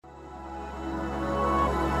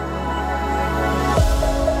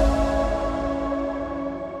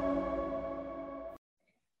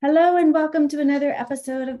and welcome to another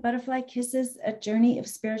episode of Butterfly Kisses, a journey of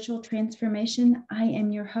spiritual transformation. I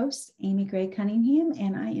am your host, Amy Gray Cunningham,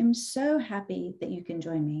 and I am so happy that you can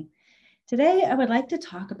join me. Today, I would like to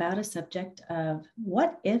talk about a subject of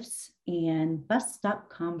what ifs and bus stop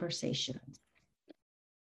conversations.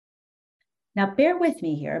 Now, bear with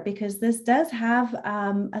me here because this does have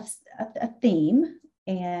a theme,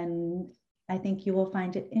 and I think you will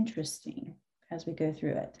find it interesting as we go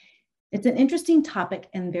through it. It's an interesting topic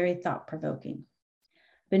and very thought-provoking.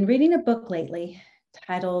 I've been reading a book lately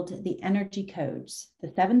titled The Energy Codes,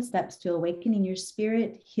 The 7 Steps to Awakening Your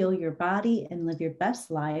Spirit, Heal Your Body, and Live Your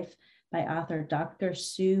Best Life by author Dr.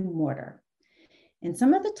 Sue Morter. And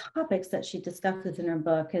some of the topics that she discusses in her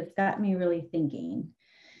book has got me really thinking.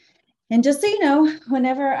 And just so you know,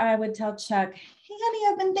 whenever I would tell Chuck, hey,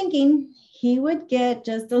 honey, I've been thinking, he would get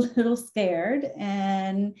just a little scared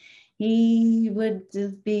and he would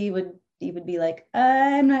be like,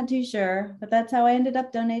 I'm not too sure. But that's how I ended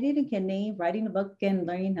up donating a kidney, writing a book, and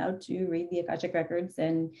learning how to read the Akashic Records.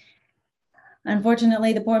 And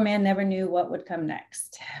unfortunately, the poor man never knew what would come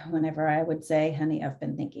next whenever I would say, honey, I've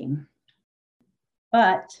been thinking.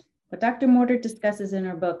 But what Dr. Morter discusses in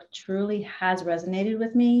her book truly has resonated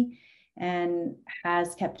with me and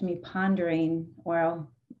has kept me pondering, or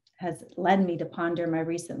has led me to ponder my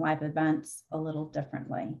recent life events a little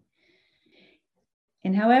differently.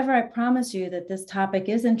 And however, I promise you that this topic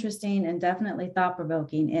is interesting and definitely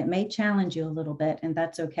thought-provoking. It may challenge you a little bit, and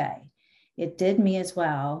that's okay. It did me as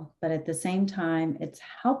well, but at the same time, it's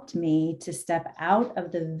helped me to step out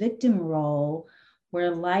of the victim role where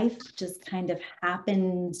life just kind of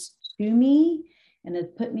happens to me, and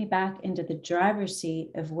it put me back into the driver's seat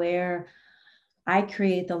of where I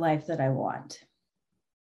create the life that I want.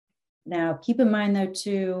 Now, keep in mind though,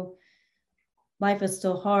 too, life is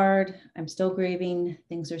still hard. I'm still grieving.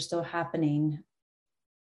 Things are still happening,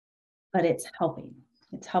 but it's helping.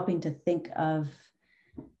 It's helping to think of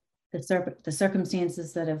the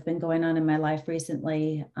circumstances that have been going on in my life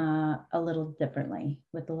recently a little differently,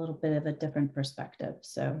 with a little bit of a different perspective.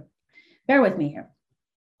 So bear with me here.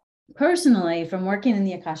 Personally, from working in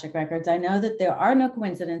the Akashic Records, I know that there are no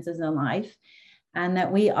coincidences in life and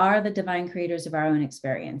that we are the divine creators of our own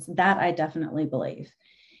experience. That I definitely believe.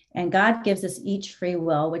 And God gives us each free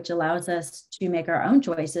will, which allows us to make our own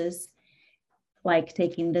choices, like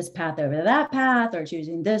taking this path over that path, or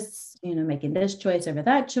choosing this, making this choice over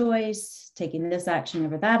that choice, taking this action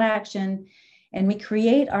over that action. And we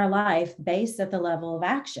create our life based at the level of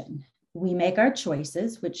action. We make our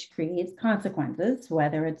choices, which creates consequences,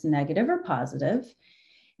 whether it's negative or positive.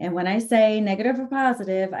 And when I say negative or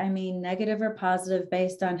positive, I mean negative or positive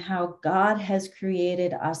based on how God has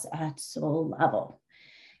created us at soul level.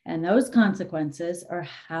 And those consequences are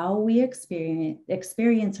how we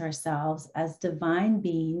experience ourselves as divine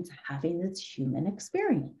beings having this human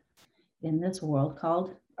experience in this world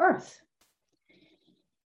called Earth.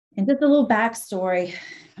 And just a little backstory,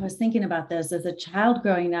 I was thinking about this. As a child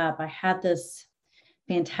growing up, I had this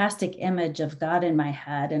fantastic image of God in my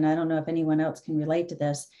head. And I don't know if anyone else can relate to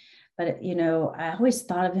this, but, I always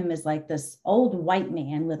thought of him as like this old white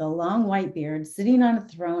man with a long white beard sitting on a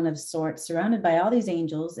throne of sorts, surrounded by all these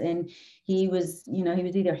angels. And he was, he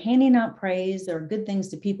was either handing out praise or good things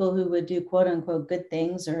to people who would do quote unquote good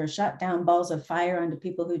things, or shot down balls of fire onto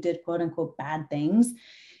people who did quote unquote bad things.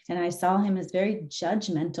 And I saw him as very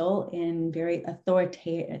judgmental and very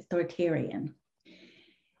authoritarian.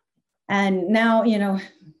 And now,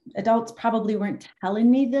 adults probably weren't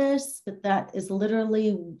telling me this, but that is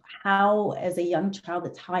literally how, as a young child,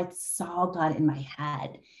 that's how I saw God in my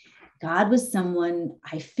head. God was someone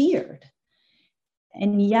I feared.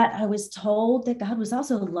 And yet I was told that God was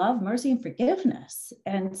also love, mercy, and forgiveness.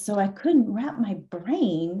 And so I couldn't wrap my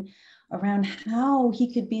brain around how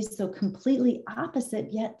he could be so completely opposite,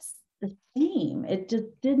 yet the same. It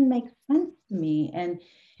just didn't make sense to me. And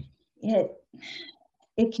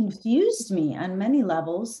it confused me on many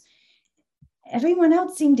levels. Everyone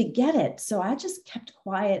else seemed to get it. So I just kept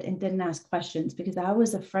quiet and didn't ask questions because I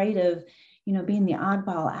was afraid of, being the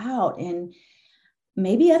oddball out. And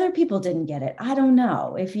maybe other people didn't get it. I don't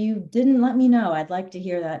know. If you didn't let me know, I'd like to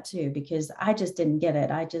hear that too, because I just didn't get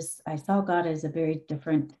it. I saw God as I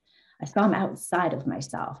saw him outside of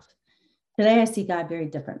myself. Today, I see God very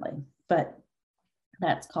differently, but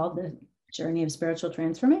that's called the journey of spiritual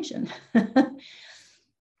transformation.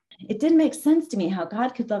 It didn't make sense to me how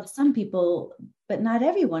God could love some people, but not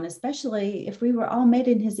everyone, especially if we were all made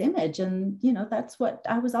in his image. And, that's what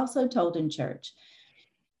I was also told in church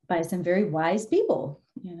by some very wise people,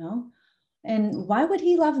 And why would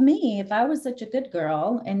he love me if I was such a good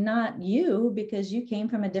girl and not you because you came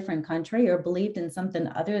from a different country or believed in something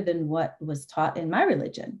other than what was taught in my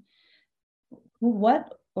religion?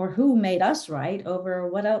 What or who made us right over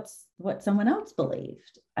what someone else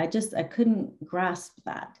believed? I couldn't grasp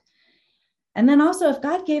that. And then also, if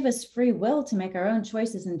God gave us free will to make our own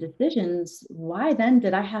choices and decisions, why then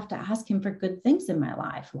did I have to ask him for good things in my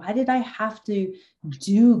life? Why did I have to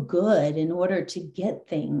do good in order to get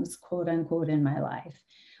things, quote unquote, in my life?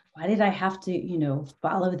 Why did I have to,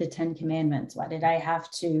 follow the 10 commandments? Why did I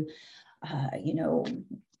have to,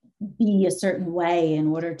 be a certain way in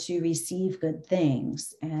order to receive good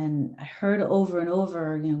things? And I heard over and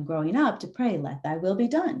over, growing up, to pray, let thy will be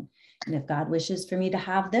done. And if God wishes for me to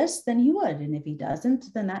have this, then he would. And if he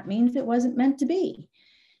doesn't, then that means it wasn't meant to be.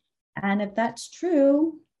 And if that's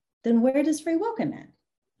true, then where does free will come in?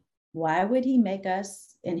 Why would he make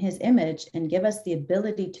us in his image and give us the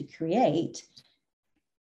ability to create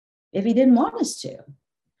if he didn't want us to?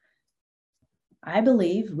 I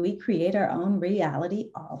believe we create our own reality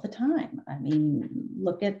all the time. I mean,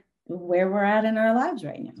 look at where we're at in our lives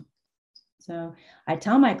right now. So I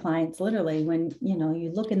tell my clients literally, when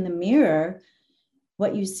you look in the mirror,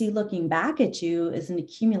 what you see looking back at you is an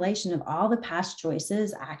accumulation of all the past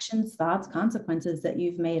choices, actions, thoughts, consequences that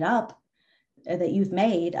you've made up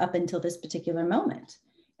until this particular moment.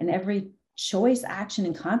 And every choice, action,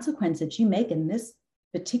 and consequence that you make in this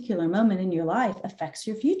particular moment in your life affects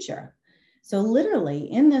your future. So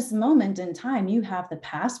literally in this moment in time, you have the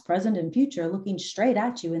past, present, and future looking straight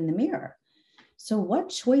at you in the mirror. So what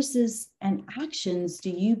choices and actions do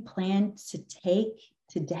you plan to take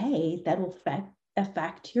today that will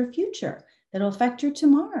affect your future, that will affect your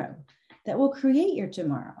tomorrow, that will create your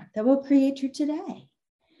tomorrow, that will create your today?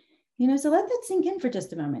 So let that sink in for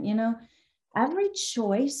just a moment. Every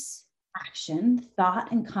choice, action,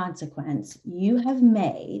 thought, and consequence you have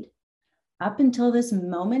made up until this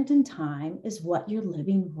moment in time is what you're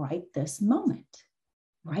living right this moment,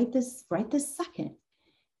 right this second.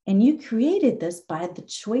 And you created this by the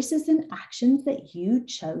choices and actions that you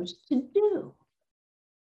chose to do.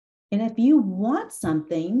 And if you want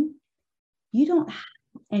something, you don't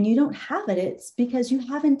have it, it's because you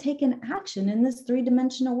haven't taken action in this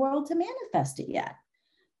three-dimensional world to manifest it yet.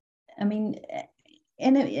 I mean,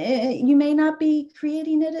 and you may not be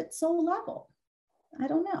creating it at soul level. I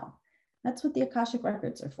don't know. That's what the Akashic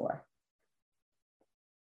records are for.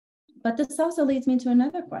 But this also leads me to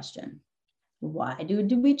another question. Why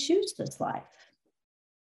do we choose this life?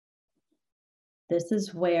 This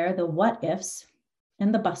is where the what ifs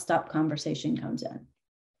and the bus stop conversation comes in.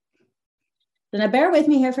 So now bear with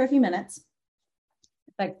me here for a few minutes.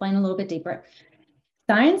 If I explain a little bit deeper.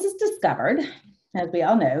 Science has discovered, as we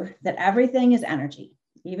all know, that everything is energy.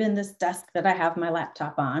 Even this desk that I have my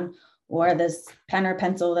laptop on, or this pen or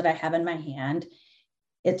pencil that I have in my hand,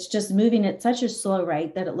 it's just moving at such a slow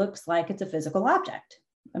rate that it looks like it's a physical object.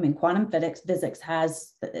 I mean, quantum physics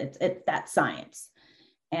has, that's science.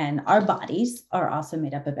 And our bodies are also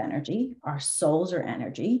made up of energy. Our souls are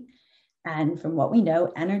energy. And from what we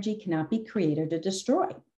know, energy cannot be created or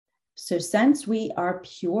destroyed. So since we are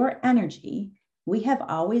pure energy, we have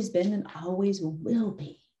always been and always will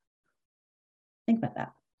be. Think about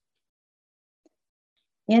that.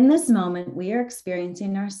 In this moment, we are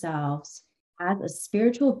experiencing ourselves as a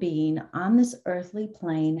spiritual being on this earthly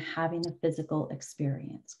plane having a physical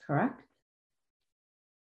experience, correct?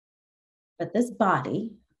 But this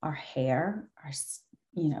body, our hair, our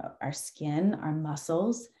skin, our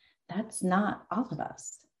muscles, that's not all of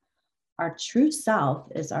us. Our true self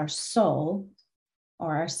is our soul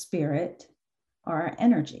or our spirit or our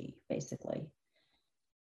energy, basically.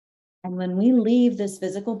 And when we leave this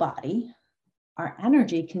physical body, our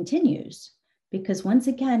energy continues, because once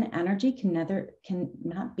again, energy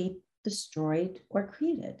cannot be destroyed or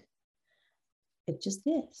created. It just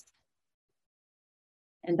is.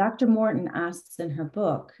 And Dr. Morton asks in her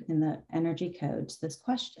book, in the Energy Codes, this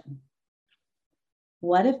question: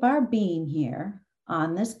 what if our being here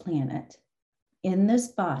on this planet, in this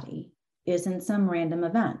body, isn't some random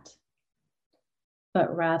event,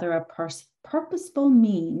 but rather a purposeful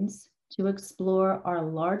means to explore our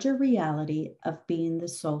larger reality of being the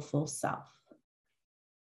soulful self?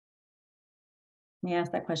 Let me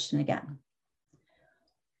ask that question again.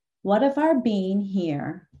 What if our being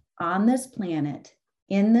here on this planet,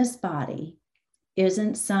 in this body,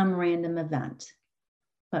 isn't some random event,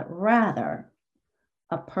 but rather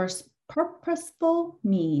a purposeful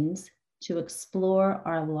means to explore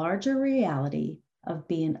our larger reality of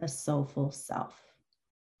being a soulful self?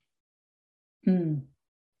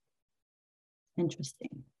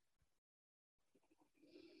 Interesting.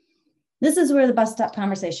 This is where the bus stop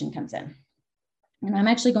conversation comes in. And I'm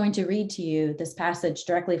actually going to read to you this passage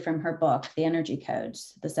directly from her book, The Energy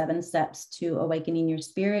Codes, the 7 Steps to Awakening Your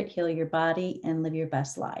Spirit, Heal Your Body, and Live Your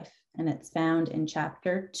Best Life. And it's found in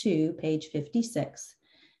chapter 2, page 56,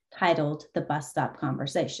 titled The Bus Stop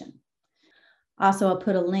Conversation. Also, I'll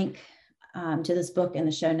put a link to this book in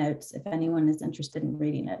the show notes if anyone is interested in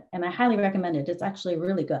reading it. And I highly recommend it. It's actually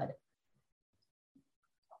really good.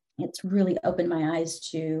 It's really opened my eyes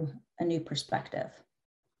to a new perspective.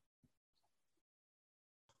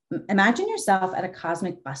 Imagine yourself at a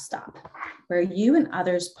cosmic bus stop where you and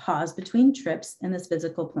others pause between trips in this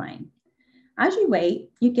physical plane. As you wait,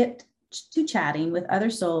 you get to chatting with other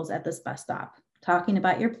souls at this bus stop, talking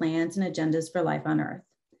about your plans and agendas for life on Earth.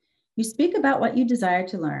 You speak about what you desire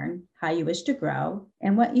to learn, how you wish to grow,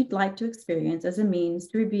 and what you'd like to experience as a means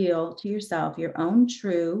to reveal to yourself your own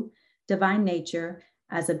true divine nature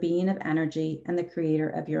as a being of energy and the creator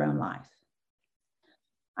of your own life.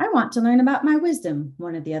 I want to learn about my wisdom,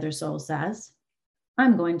 one of the other souls says.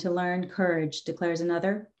 I'm going to learn courage, declares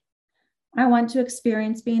another. I want to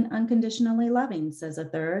experience being unconditionally loving, says a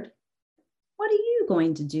third. What are you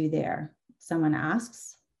going to do there? Someone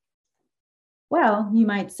asks. Well, you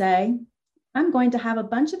might say, I'm going to have a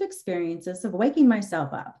bunch of experiences of waking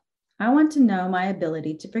myself up. I want to know my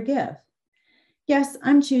ability to forgive. Yes,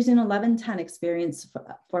 I'm choosing a 11-10 experience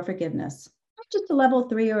for forgiveness. Not just a level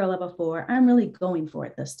 3 or a level 4. I'm really going for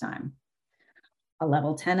it this time. A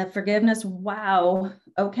level 10 of forgiveness. Wow.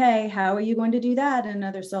 Okay, how are you going to do that?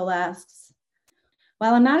 Another soul asks.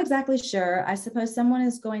 Well, I'm not exactly sure. I suppose someone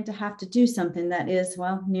is going to have to do something that is,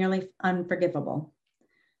 well, nearly unforgivable.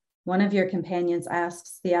 One of your companions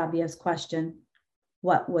asks the obvious question,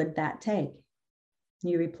 what would that take?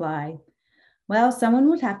 You reply, well, someone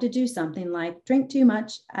would have to do something like drink too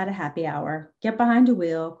much at a happy hour, get behind a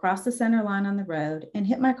wheel, cross the center line on the road, and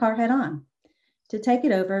hit my car head on. To take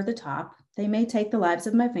it over the top, they may take the lives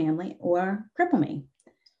of my family or cripple me.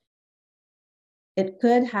 It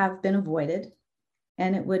could have been avoided,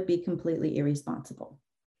 and it would be completely irresponsible.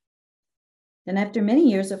 Then after many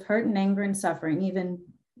years of hurt and anger and suffering, even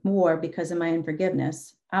more because of my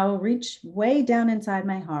unforgiveness, I will reach way down inside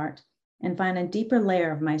my heart and find a deeper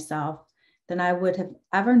layer of myself than I would have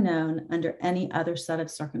ever known under any other set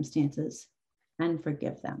of circumstances, and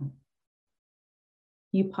forgive them.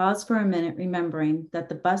 You pause for a minute, remembering that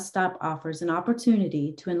the bus stop offers an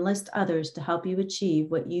opportunity to enlist others to help you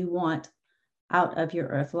achieve what you want out of your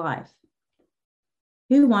earth life.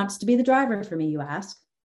 Who wants to be the driver for me, you ask?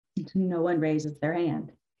 No one raises their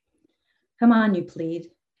hand. Come on, you plead.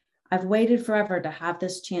 I've waited forever to have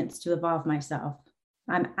this chance to evolve myself.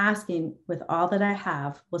 I'm asking with all that I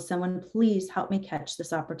have, will someone please help me catch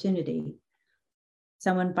this opportunity?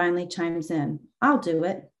 Someone finally chimes in, I'll do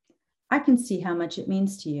it. I can see how much it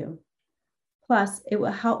means to you. Plus, it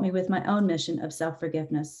will help me with my own mission of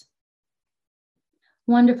self-forgiveness.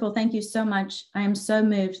 Wonderful, thank you so much. I am so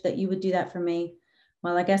moved that you would do that for me.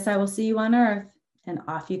 Well, I guess I will see you on Earth. And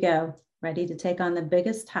off you go, ready to take on the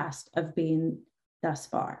biggest task of being thus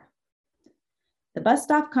far. The bus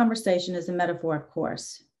stop conversation is a metaphor, of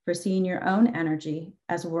course, for seeing your own energy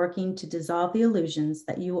as working to dissolve the illusions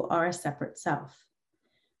that you are a separate self.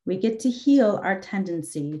 We get to heal our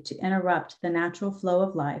tendency to interrupt the natural flow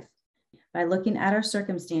of life by looking at our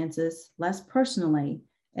circumstances less personally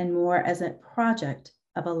and more as a project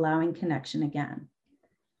of allowing connection again.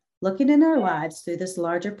 Looking in our lives through this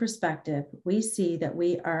larger perspective, we see that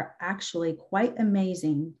we are actually quite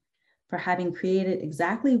amazing for having created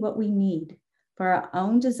exactly what we need for our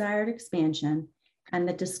own desired expansion and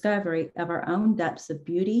the discovery of our own depths of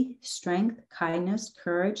beauty, strength, kindness,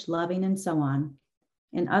 courage, loving, and so on.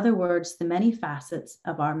 In other words, the many facets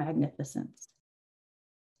of our magnificence.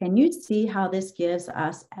 Can you see how this gives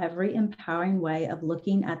us every empowering way of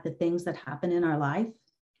looking at the things that happen in our life?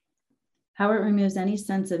 How it removes any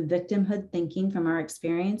sense of victimhood thinking from our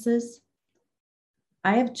experiences?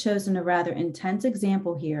 I have chosen a rather intense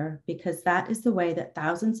example here because that is the way that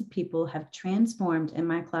thousands of people have transformed in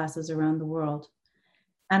my classes around the world.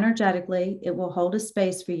 Energetically, it will hold a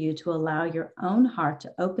space for you to allow your own heart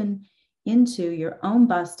to open into your own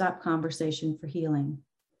bus stop conversation for healing.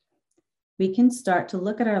 We can start to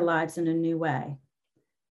look at our lives in a new way.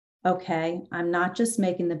 Okay, I'm not just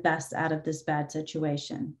making the best out of this bad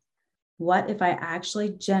situation. What if I actually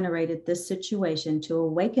generated this situation to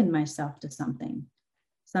awaken myself to something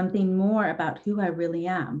more about who I really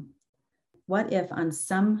am? What if on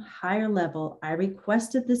some higher level, I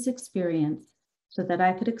requested this experience so that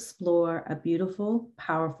I could explore a beautiful,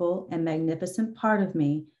 powerful, and magnificent part of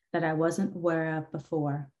me that I wasn't aware of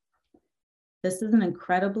before? This is an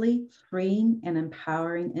incredibly freeing and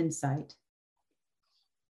empowering insight.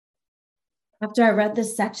 After I read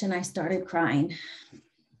this section, I started crying.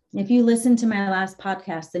 If you listened to my last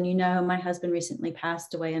podcast, then you know my husband recently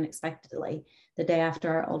passed away unexpectedly the day after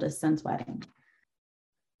our oldest son's wedding.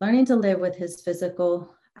 Learning to live with his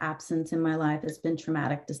physical absence in my life has been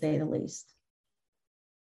traumatic, to say the least.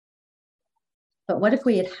 But what if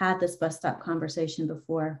we had had this bus stop conversation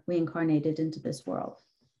before we incarnated into this world?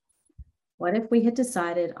 What if we had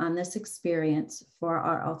decided on this experience for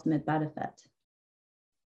our ultimate benefit?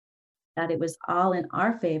 That it was all in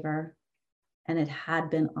our favor and it had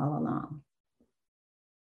been all along.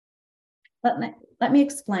 Let me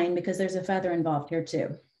explain, because there's a feather involved here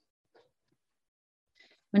too.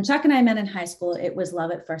 When Chuck and I met in high school, it was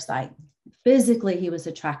love at first sight. Physically, he was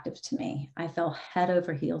attractive to me. I fell head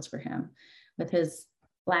over heels for him with his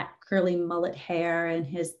black curly mullet hair and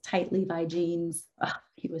his tight Levi jeans. Oh,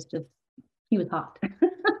 he was hot.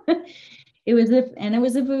 It was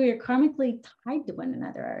if we were karmically tied to one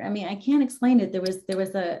another. I mean, I can't explain it. There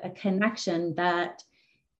was a connection that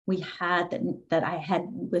we had that I had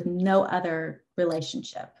with no other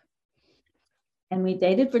relationship. And we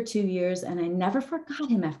dated for 2 years, and I never forgot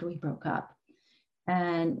him after we broke up.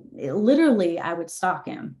 And literally, I would stalk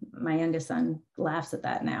him. My youngest son laughs at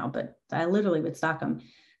that now, but I literally would stalk him.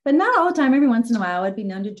 But not all the time. Every once in a while, I'd be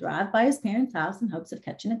known to drive by his parents' house in hopes of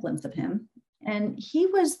catching a glimpse of him. And he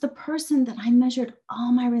was the person that I measured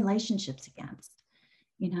all my relationships against.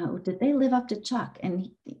 You know, did they live up to Chuck?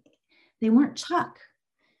 And they weren't Chuck.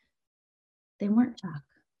 They weren't Chuck.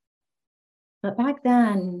 But back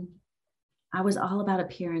then, I was all about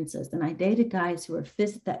appearances, and I dated guys who were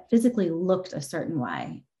that physically looked a certain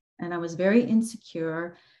way. And I was very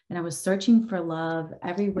insecure, and I was searching for love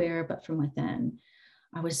everywhere but from within.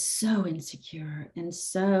 I was so insecure, and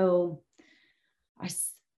so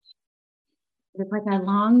it's like I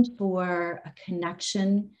longed for a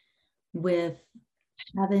connection with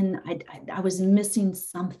heaven. I was missing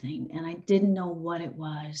something, and I didn't know what it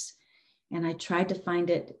was. And I tried to find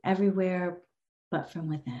it everywhere but from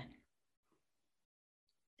within.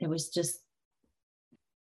 It was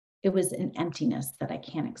an emptiness that I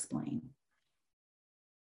can't explain.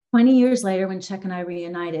 20 years later, when Chuck and I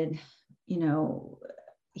reunited, you know,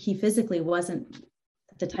 he physically wasn't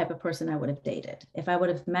the type of person I would have dated. If I would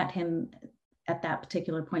have met him at that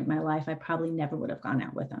particular point in my life, I probably never would have gone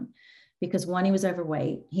out with him, because one, he was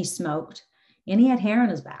overweight, he smoked, and he had hair on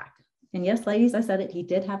his back. And yes, ladies, I said it, he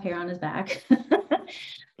did have hair on his back.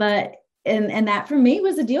 But and that for me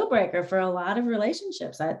was a deal breaker for a lot of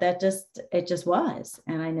relationships. It just was.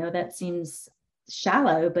 And I know that seems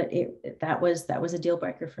shallow, but that was a deal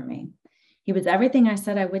breaker for me. He was everything I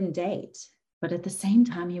said I wouldn't date, but at the same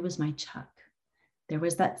time, he was my Chuck. There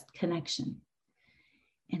was that connection,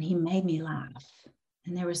 and he made me laugh.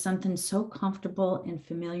 And there was something so comfortable and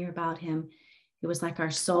familiar about him. It was like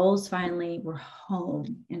our souls finally were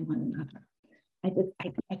home in one another.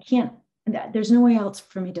 I can't, there's no way else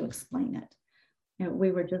for me to explain it. You know,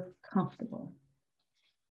 we were just comfortable.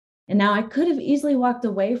 And now I could have easily walked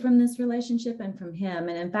away from this relationship and from him.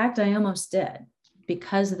 And in fact, I almost did,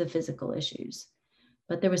 because of the physical issues.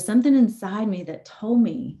 But there was something inside me that told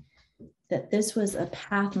me that this was a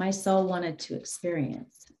path my soul wanted to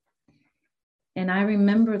experience. And I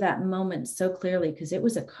remember that moment so clearly, because it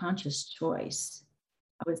was a conscious choice.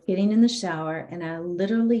 I was getting in the shower, and I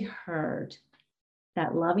literally heard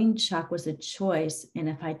that loving Chuck was a choice. And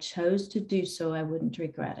if I chose to do so, I wouldn't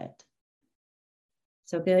regret it.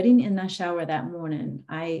 So getting in the shower that morning,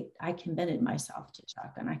 I committed myself to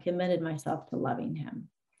Chuck, and I committed myself to loving him.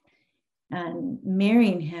 And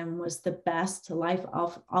marrying him was the best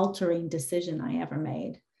life-altering decision I ever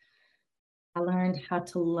made. I learned how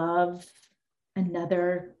to love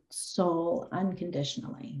another soul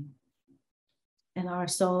unconditionally. And our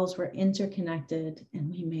souls were interconnected, and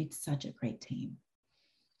we made such a great team.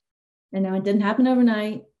 And now it didn't happen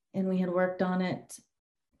overnight, and we had worked on it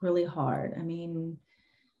really hard. I mean,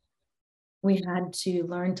 we had to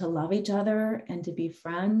learn to love each other and to be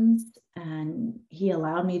friends. And he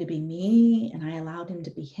allowed me to be me, and I allowed him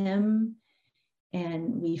to be him.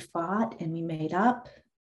 And we fought and we made up.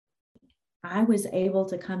 I was able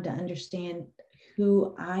to come to understand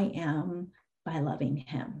who I am by loving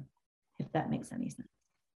him, if that makes any sense.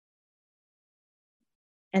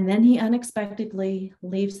 And then he unexpectedly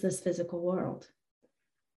leaves this physical world.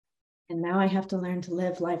 And now I have to learn to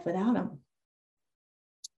live life without him.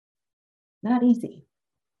 Not easy.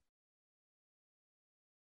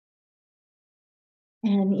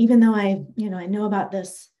 And even though I know about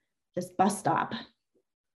this bus stop,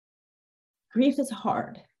 grief is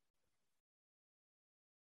hard.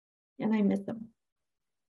 and I miss him.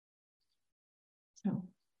 So,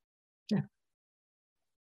 yeah.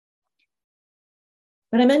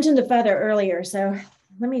 But I mentioned a feather earlier, so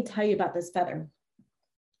let me tell you about this feather,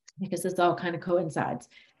 because this all kind of coincides.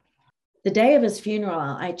 The day of his funeral,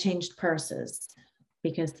 I changed purses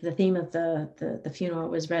because the theme of the funeral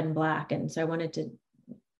was red and black. And so I wanted to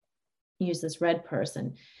use this red purse.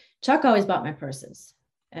 And Chuck always bought my purses.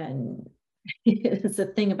 And it's a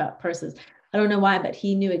thing about purses. I don't know why, but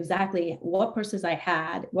he knew exactly what purses I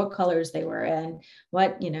had, what colors they were in,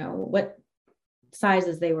 what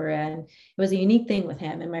sizes they were in. It was a unique thing with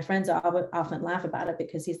him. And my friends often laugh about it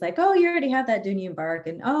because he's like, oh, you already have that Dooney & Bourke,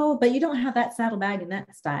 and oh, but you don't have that saddlebag in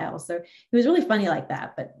that style. So it was really funny like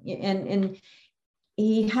that. But and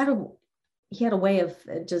he had a way of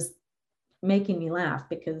just making me laugh,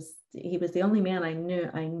 because he was the only man I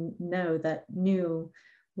know that knew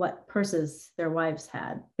what purses their wives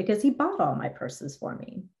had, because he bought all my purses for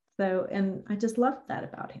me. So, and I just loved that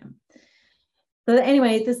about him. So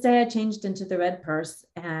anyway, this day I changed into the red purse,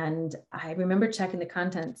 and I remember checking the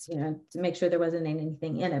contents, to make sure there wasn't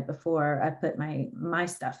anything in it before I put my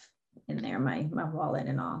stuff in there, my wallet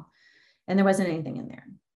and all. And there wasn't anything in there.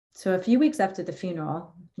 So a few weeks after the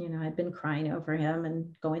funeral, I'd been crying over him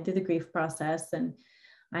and going through the grief process, and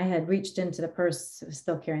I had reached into the purse, I was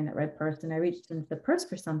still carrying that red purse, and I reached into the purse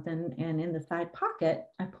for something, and in the side pocket,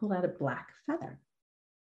 I pulled out a black feather.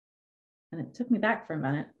 And it took me back for a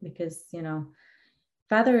minute, because,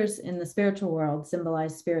 feathers in the spiritual world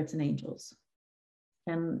symbolize spirits and angels.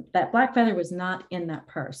 And that black feather was not in that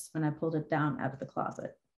purse when I pulled it down out of the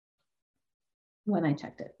closet. When I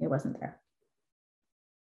checked it, it wasn't there.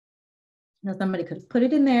 Now, somebody could have put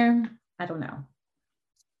it in there. I don't know.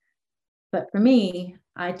 But for me,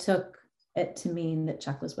 I took it to mean that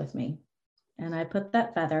Chuck was with me. And I put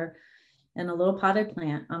that feather in a little potted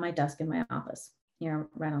plant on my desk in my office,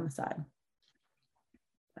 right on the side.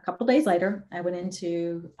 A couple of days later, I went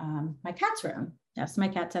into my cat's room. Yes, my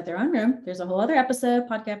cats have their own room. There's a whole other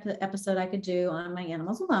podcast episode I could do on my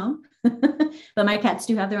animals alone, but my cats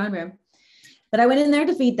do have their own room. But I went in there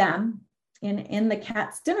to feed them. And in the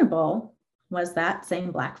cat's dinner bowl was that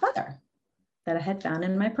same black feather that I had found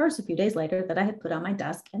in my purse a few days later that I had put on my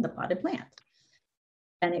desk in the potted plant.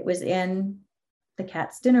 And it was in the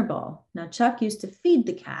cat's dinner bowl. Now, Chuck used to feed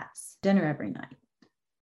the cats dinner every night.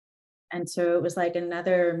 And so it was like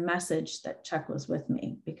another message that Chuck was with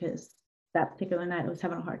me, because that particular night I was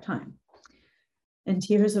having a hard time. And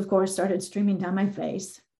tears, of course, started streaming down my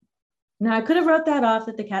face. Now, I could have wrote that off,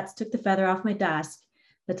 that the cats took the feather off my desk,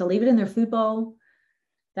 but to leave it in their food bowl,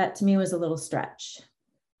 that to me was a little stretch.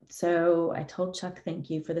 So I told Chuck, thank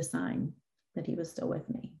you for the sign that he was still with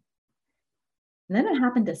me. And then it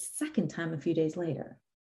happened a second time a few days later.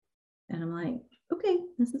 And I'm like, okay,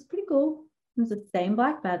 this is pretty cool. It was the same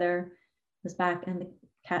black feather, was back in the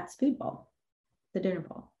cat's food bowl, the dinner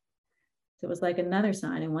bowl. So it was like another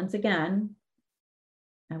sign. And once again,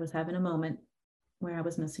 I was having a moment where I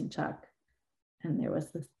was missing Chuck. And there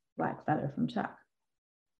was this black feather from Chuck.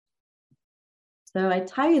 So I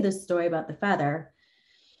tell you this story about the feather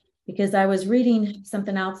because I was reading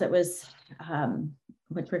something else that was,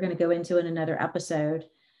 which we're going to go into in another episode,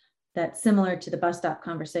 that's similar to the bus stop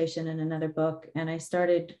conversation in another book. And I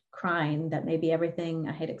started crying that maybe everything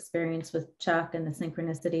I had experienced with Chuck and the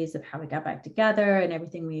synchronicities of how we got back together and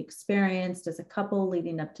everything we experienced as a couple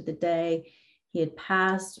leading up to the day he had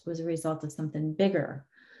passed was a result of something bigger,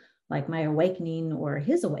 like my awakening or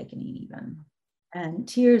his awakening even. And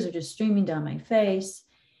tears are just streaming down my face.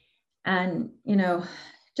 And, you know,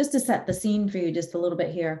 just to set the scene for you just a little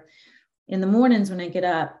bit here, in the mornings when I get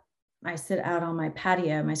up, I sit out on my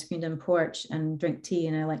patio, my screened-in porch, and drink tea,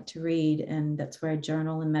 and I like to read, and that's where I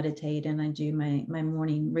journal and meditate, and I do my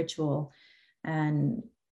morning ritual. And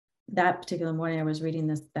that particular morning, I was reading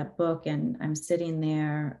that book, and I'm sitting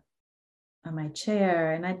there on my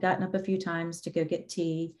chair, and I'd gotten up a few times to go get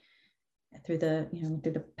tea through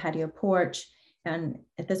the patio porch. And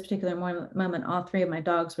at this particular moment, all three of my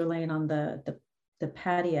dogs were laying on the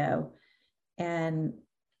patio, and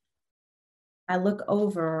I look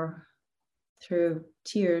over through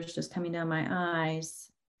tears just coming down my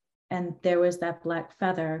eyes, and there was that black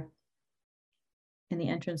feather in the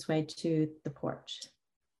entranceway to the porch.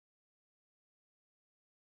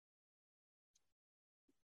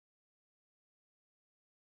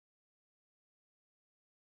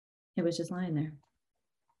 It was just lying there.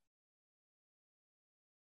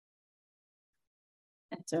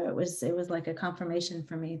 And so it was like a confirmation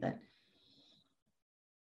for me that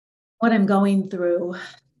what I'm going through,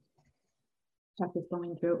 Chuck is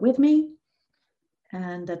going through it with me,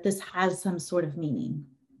 and that this has some sort of meaning.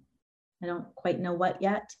 I don't quite know what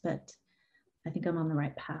yet, but I think I'm on the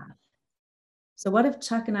right path. So what if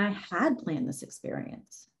Chuck and I had planned this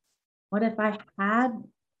experience? What if I had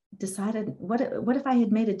decided, what if I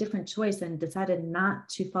had made a different choice and decided not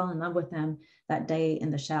to fall in love with him that day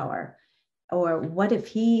in the shower? Or what if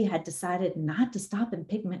he had decided not to stop and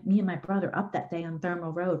pick me and my brother up that day on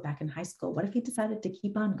Thermal Road back in high school? What if he decided to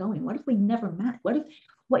keep on going? What if we never met?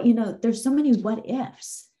 There's so many what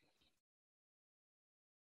ifs.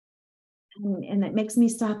 And it makes me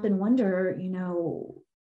stop and wonder,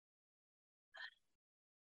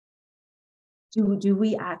 do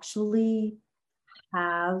we actually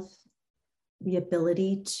have the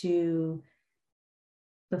ability to,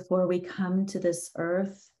 before we come to this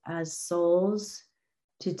earth as souls,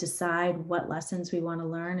 to decide what lessons we want to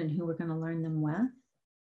learn and who we're going to learn them with?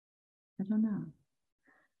 I don't know.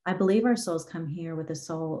 I believe our souls come here with a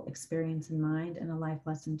soul experience in mind and a life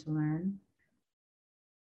lesson to learn.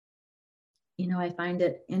 I find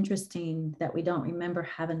it interesting that we don't remember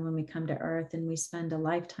heaven when we come to earth, and we spend a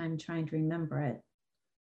lifetime trying to remember it.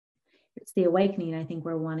 It's the awakening I think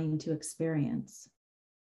we're wanting to experience.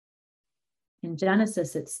 In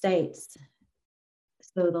Genesis, it states,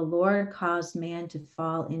 "So the Lord caused man to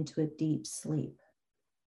fall into a deep sleep."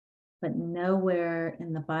 But nowhere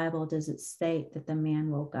in the Bible does it state that the man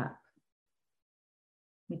woke up.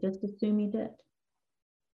 We just assume he did.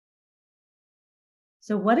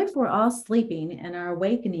 So what if we're all sleeping and our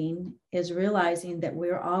awakening is realizing that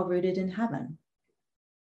we're all rooted in heaven?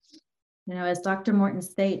 As Dr. Morton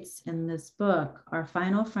states in this book, our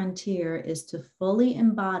final frontier is to fully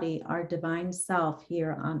embody our divine self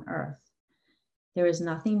here on earth. There is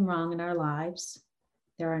nothing wrong in our lives.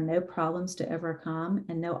 There are no problems to overcome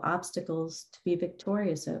and no obstacles to be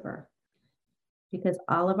victorious over, because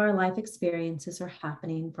all of our life experiences are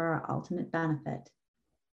happening for our ultimate benefit.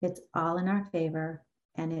 It's all in our favor,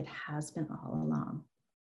 and it has been all along.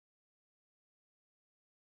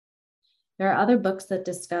 There are other books that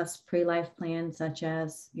discuss pre-life plans, such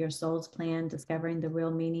as Your Soul's Plan, Discovering the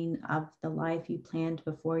Real Meaning of the Life You Planned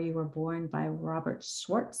Before You Were Born by Robert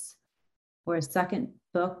Schwartz, or a second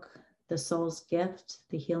book, The Soul's Gift,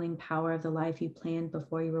 The Healing Power of the Life You Planned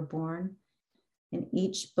Before You Were Born. And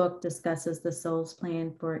each book discusses the soul's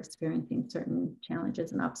plan for experiencing certain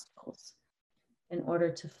challenges and obstacles in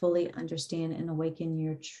order to fully understand and awaken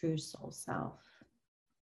your true soul self.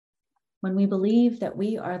 When we believe that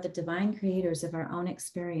we are the divine creators of our own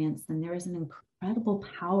experience, then there is an incredible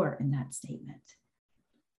power in that statement.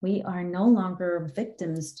 We are no longer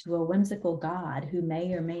victims to a whimsical God who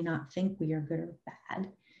may or may not think we are good or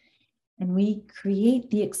bad. And we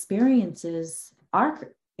create the experiences,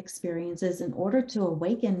 our experiences, in order to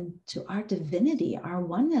awaken to our divinity, our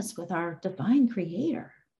oneness with our divine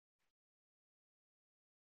creator.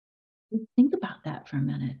 Think about that for a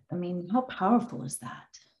minute. I mean, how powerful is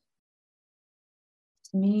that?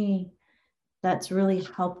 To me, that's really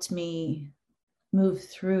helped me move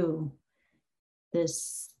through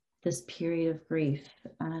this period of grief.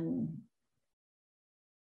 And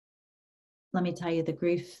let me tell you, the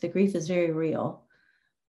grief is very real.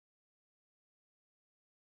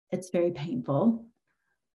 It's very painful.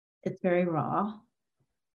 It's very raw.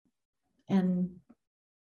 And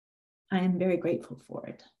I am very grateful for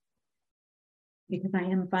it, because I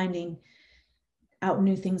am finding out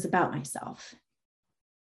new things about myself.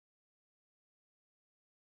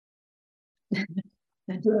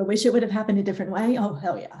 Do I wish it would have happened a different way? Oh,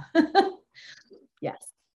 hell yeah. Yes.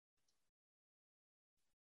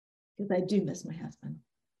 Because I do miss my husband.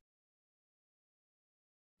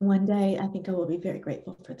 One day, I think I will be very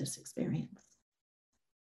grateful for this experience.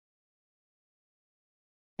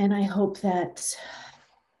 And I hope that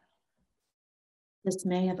this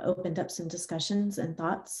may have opened up some discussions and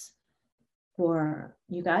thoughts for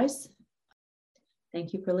you guys.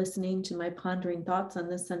 Thank you for listening to my pondering thoughts on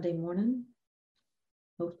this Sunday morning.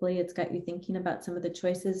 Hopefully it's got you thinking about some of the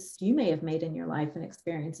choices you may have made in your life and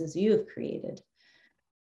experiences you have created.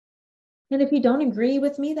 And if you don't agree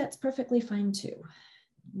with me, that's perfectly fine too.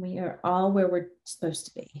 We are all where we're supposed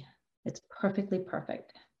to be. It's perfectly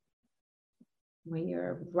perfect. We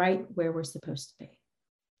are right where we're supposed to be.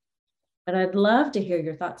 But I'd love to hear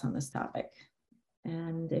your thoughts on this topic.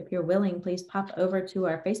 And if you're willing, please pop over to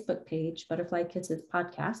our Facebook page, Butterfly Kisses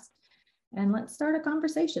Podcast, and let's start a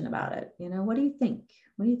conversation about it. What do you think?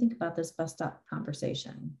 What do you think about this bus stop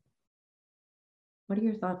conversation? What are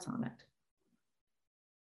your thoughts on it?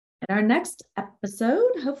 In our next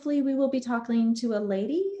episode, hopefully we will be talking to a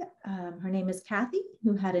lady. Her name is Kathy,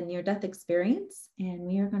 who had a near-death experience, and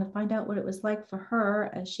we are going to find out what it was like for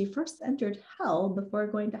her as she first entered hell before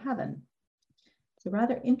going to heaven. It's a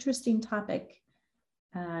rather interesting topic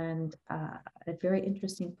and a very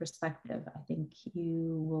interesting perspective. I think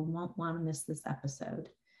you will not want to miss this episode.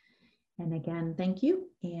 And again, thank you.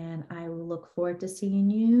 And I will look forward to seeing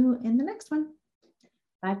you in the next one.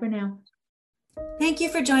 Bye for now. Thank you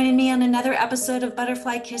for joining me on another episode of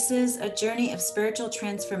Butterfly Kisses, a journey of spiritual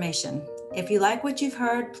transformation. If you like what you've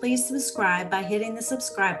heard, please subscribe by hitting the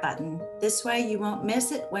subscribe button. This way you won't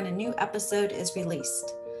miss it when a new episode is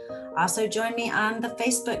released. Also join me on the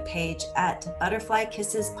Facebook page at Butterfly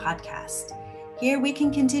Kisses Podcast. Here we can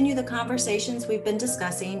continue the conversations we've been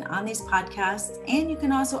discussing on these podcasts, and you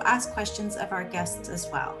can also ask questions of our guests as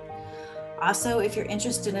well. Also, if you're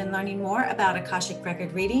interested in learning more about Akashic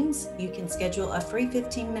Record readings, you can schedule a free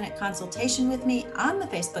 15-minute consultation with me on the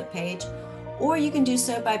Facebook page, or you can do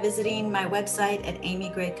so by visiting my website at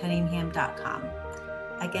amygraycunningham.com.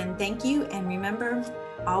 Again, thank you, and remember,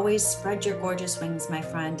 always spread your gorgeous wings, my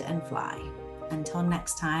friend, and fly. Until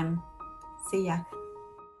next time, see ya.